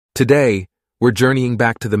Today, we're journeying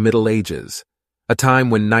back to the Middle Ages, a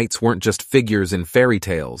time when knights weren't just figures in fairy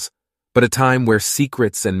tales, but a time where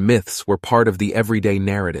secrets and myths were part of the everyday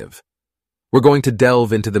narrative. We're going to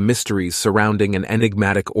delve into the mysteries surrounding an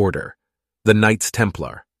enigmatic order, the Knights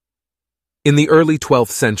Templar. In the early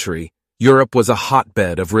 12th century, Europe was a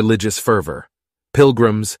hotbed of religious fervor.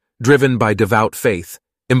 Pilgrims, driven by devout faith,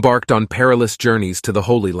 embarked on perilous journeys to the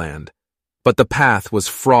Holy Land. But the path was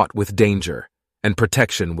fraught with danger, and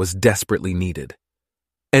protection was desperately needed.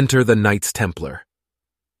 Enter the Knights Templar.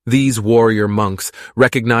 These warrior monks,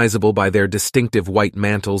 recognizable by their distinctive white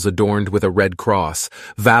mantles adorned with a red cross,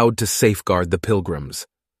 vowed to safeguard the pilgrims.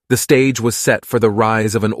 The stage was set for the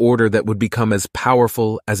rise of an order that would become as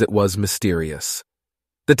powerful as it was mysterious.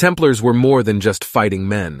 The Templars were more than just fighting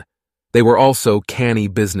men. They were also canny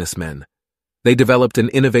businessmen. They developed an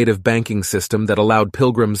innovative banking system that allowed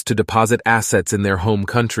pilgrims to deposit assets in their home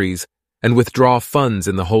countries and withdraw funds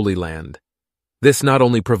in the Holy Land. This not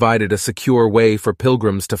only provided a secure way for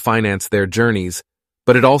pilgrims to finance their journeys,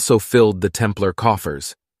 but it also filled the Templar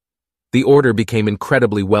coffers. The order became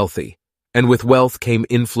incredibly wealthy, and with wealth came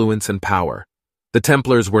influence and power. The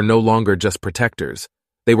Templars were no longer just protectors.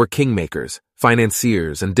 They were kingmakers,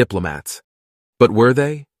 financiers, and diplomats. But were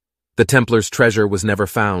they? The Templars' treasure was never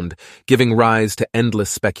found, giving rise to endless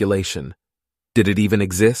speculation. Did it even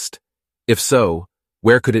exist? If so,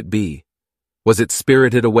 where could it be? Was it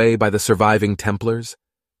spirited away by the surviving Templars?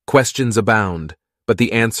 Questions abound, but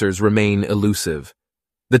the answers remain elusive.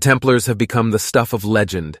 The Templars have become the stuff of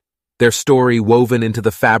legend, their story woven into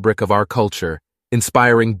the fabric of our culture,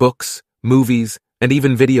 inspiring books, movies, and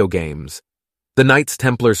even video games. The Knights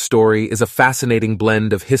Templar's story is a fascinating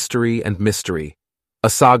blend of history and mystery,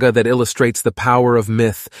 a saga that illustrates the power of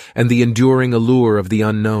myth and the enduring allure of the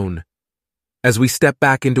unknown. As we step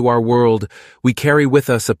back into our world, we carry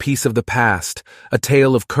with us a piece of the past, a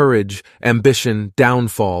tale of courage, ambition,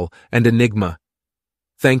 downfall, and enigma.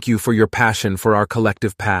 Thank you for your passion for our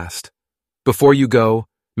collective past. Before you go,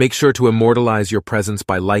 make sure to immortalize your presence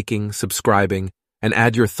by liking, subscribing, and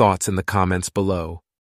add your thoughts in the comments below.